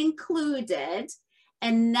has been included,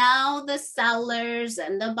 and now the sellers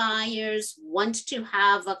and the buyers want to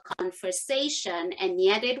have a conversation, and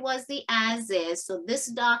yet it was the as-is. So this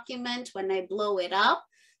document, when I blow it up,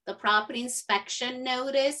 the property inspection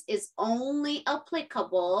notice is only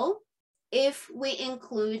applicable if we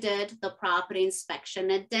included the property inspection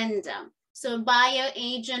addendum. So buyer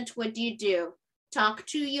agent, what do? Talk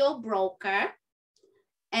to your broker,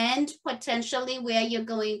 and potentially where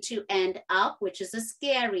you're going to end up, which is a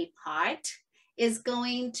scary part, is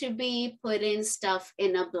going to be putting stuff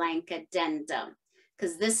in a blank addendum,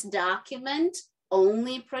 because this document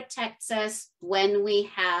only protects us when we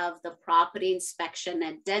have the property inspection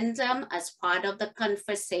addendum as part of the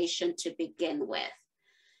conversation to begin with.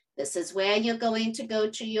 This is where you're going to go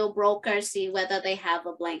to your broker, see whether they have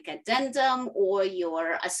a blank addendum, or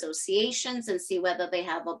your associations and see whether they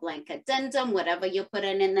have a blank addendum. Whatever you're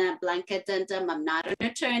putting in that blank addendum, I'm not an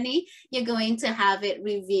attorney, you're going to have it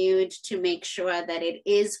reviewed to make sure that it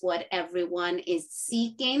is what everyone is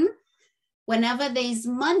seeking. Whenever there's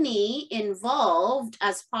money involved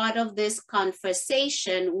as part of this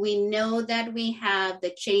conversation, we know that we have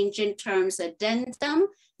the change in terms addendum.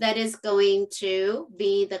 That is going to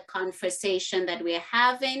be the conversation that we're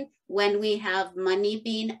having when we have money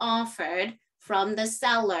being offered from the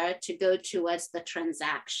seller to go towards the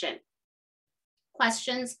transaction.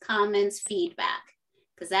 Questions, comments, feedback,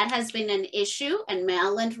 because that has been an issue and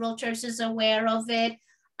Maryland Realtors is aware of it.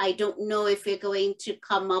 I don't know if we're going to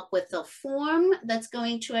come up with a form that's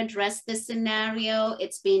going to address this scenario.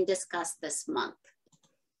 It's being discussed this month.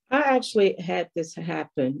 I actually had this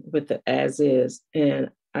happen with the as-is, and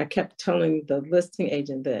I kept telling the listing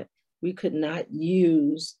agent that we could not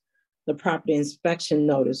use the property inspection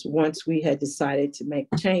notice once we had decided to make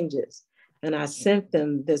changes. And I sent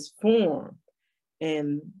them this form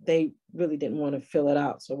and they really didn't want to fill it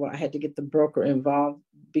out. So I had to get the broker involved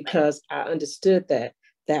because I understood that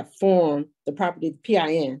that form, the property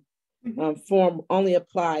PIN form only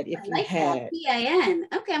applied if you had. PIN.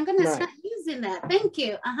 Okay, I'm going to start using that. Thank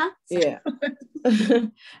you. Yeah.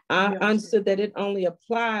 I understood that it only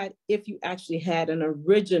applied if you actually had an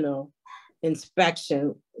original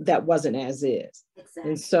inspection that wasn't as is.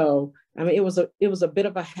 Exactly. And so, I mean, it was a bit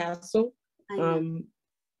of a hassle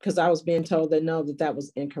because I was being told that no, that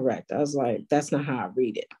was incorrect. I was like, that's not how I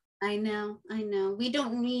read it. I know. We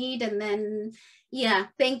don't need, and then, yeah,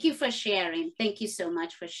 thank you for sharing. Thank you so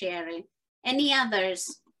much for sharing. Any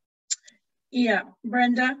others? Yeah,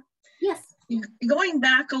 Brenda? Yes. Going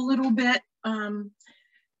back a little bit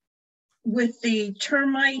with the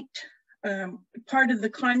termite part of the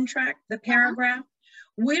contract, the paragraph,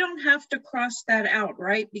 we don't have to cross that out,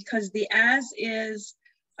 right? Because the as-is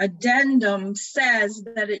addendum says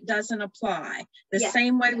that it doesn't apply. The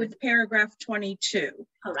same way with paragraph 22.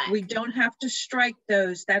 Correct. We don't have to strike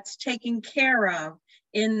those. That's taken care of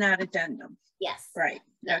in that addendum. Yes. Right.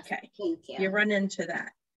 Yes. Okay. Thank you. You run into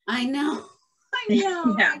that. I know. I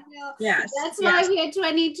know. Yes. That's why we had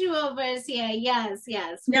 22 of us here. Yes.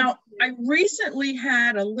 Now, I recently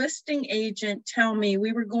had a listing agent tell me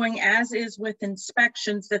we were going as is with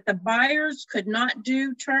inspections, that the buyers could not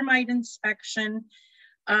do termite inspection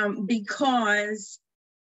because,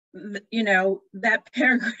 you know, that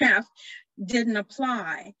paragraph didn't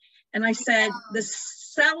apply. And I said, the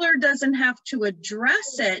seller doesn't have to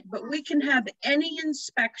address it, but we can have any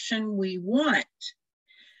inspection we want.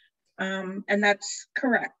 And that's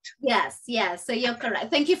correct. Yes. So you're correct.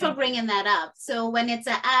 Thank you for bringing that up. So when it's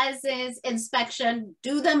an as-is inspection,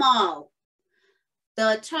 do them all.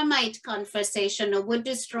 The termite conversation or wood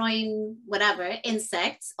destroying whatever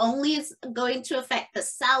insects only is going to affect the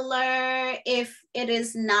seller if it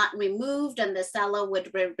is not removed, and the seller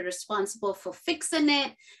would be responsible for fixing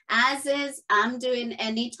it. As is, I'm doing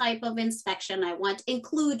any type of inspection I want,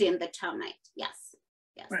 including the termite. Yes.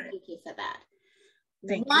 Right. Thank you for that.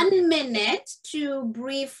 Thank you. 1 minute to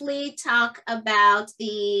briefly talk about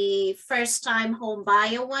the first time home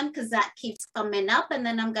buyer one, because that keeps coming up, and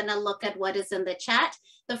then I'm going to look at what is in the chat.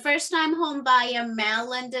 The first time home buyer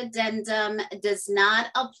Maryland addendum does not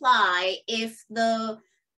apply if the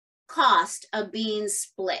cost of being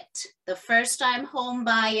split. The first time home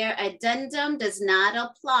buyer addendum does not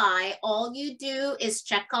apply. All you do is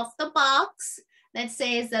check off the box that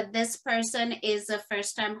says that this person is a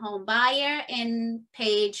first-time home buyer in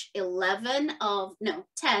page 10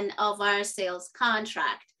 of our sales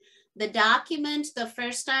contract. The document, the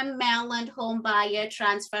first-time Maryland home buyer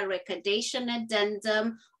transfer recordation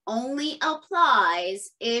addendum, only applies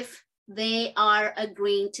if they are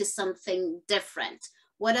agreeing to something different.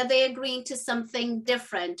 What are they agreeing to something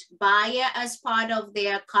different? Buyer, as part of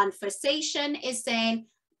their conversation, is saying,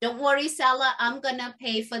 don't worry, seller, I'm gonna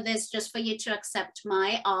pay for this just for you to accept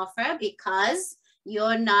my offer because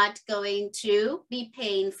you're not going to be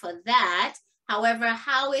paying for that. However,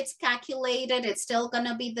 how it's calculated, it's still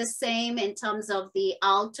gonna be the same in terms of the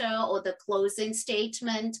alter or the closing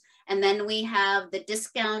statement. And then we have the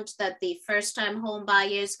discount that the first-time home buyer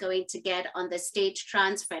is going to get on the stage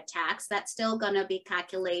transfer tax. That's still gonna be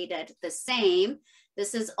calculated the same.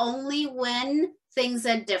 This is only when things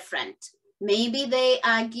are different. Maybe they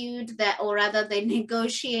argued that, or rather they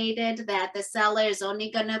negotiated that the seller is only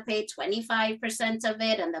gonna pay 25% of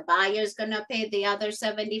it and the buyer is gonna pay the other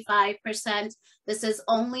 75%. This is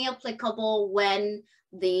only applicable when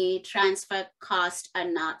the transfer costs are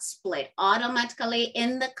not split. Automatically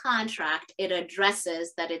in the contract, it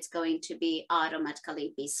addresses that it's going to be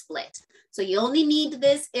automatically be split. So you only need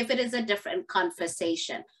this if it is a different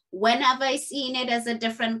conversation. When have I seen it as a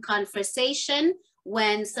different conversation?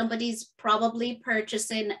 When somebody's probably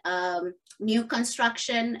purchasing new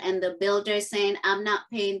construction and the builder is saying, I'm not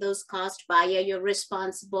paying those costs, buyer, you're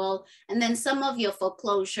responsible. And then some of your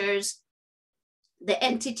foreclosures, the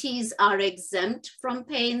entities are exempt from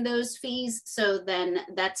paying those fees. So then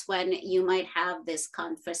that's when you might have this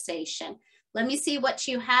conversation. Let me see what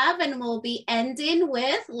you have, and we'll be ending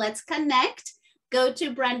with Let's Connect. Go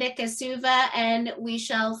to Brenda, Kasuva, and we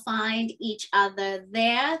shall find each other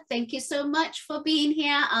there. Thank you so much for being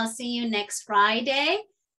here. I'll see you next Friday.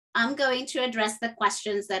 I'm going to address the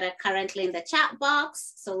questions that are currently in the chat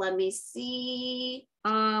box. So let me see.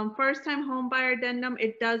 First-time home buyer addendum,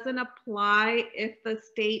 it doesn't apply if the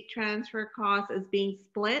state transfer cost is being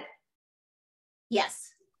split?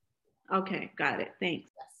 Yes. Okay, got it. Thanks.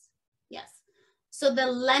 Yes. So the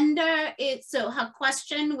lender is, so her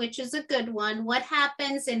question, which is a good one, what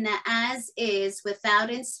happens in the as is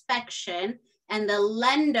without inspection and the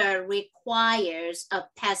lender requires a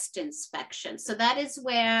pest inspection? So that is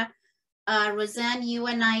where Roseanne, you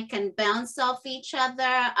and I can bounce off each other.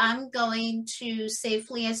 I'm going to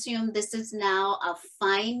safely assume this is now a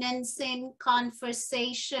financing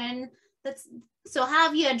conversation. So how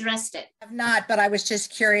have you addressed it? I've not, but I was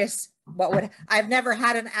just curious I've never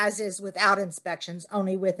had an as is without inspections,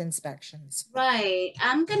 only with inspections. Right.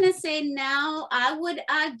 I'm going to say now, I would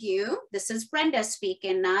argue, this is Brenda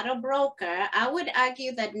speaking, not a broker. I would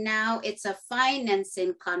argue that now it's a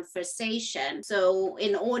financing conversation. So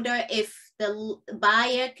in order, if the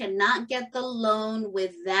buyer cannot get the loan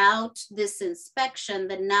without this inspection,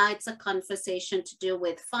 then now it's a conversation to do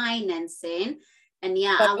with financing. And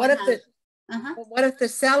yeah, but what if the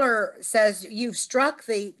seller says you've struck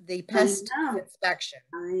the pest inspection?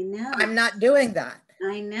 I know. I'm not doing that.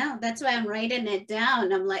 I know. That's why I'm writing it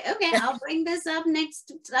down. I'm like, okay, I'll bring this up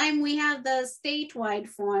next time we have the statewide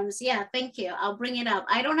forms. Yeah, thank you. I'll bring it up.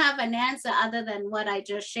 I don't have an answer other than what I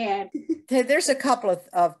just shared. There's a couple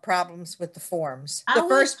of problems with the forms. The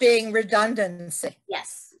first being redundancy.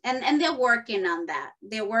 Yes. And they're working on that.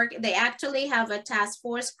 They actually have a task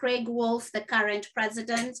force. Craig Wolf, the current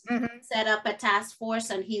president, set up a task force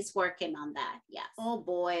and he's working on that. Yes. Oh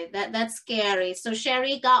boy, that's scary. So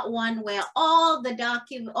Sherry got one where all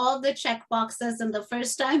the check boxes and the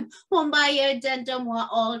first time home buyer addendum were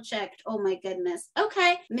all checked. Oh my goodness.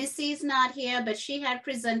 Okay, Missy's not here, but she had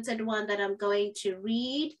presented one that I'm going to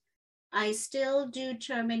read. I still do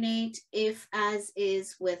terminate if as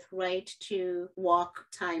is with right to walk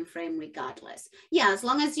time frame regardless. Yeah, as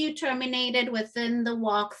long as you terminated within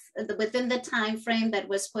the time frame that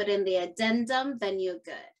was put in the addendum, then you're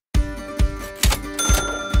good.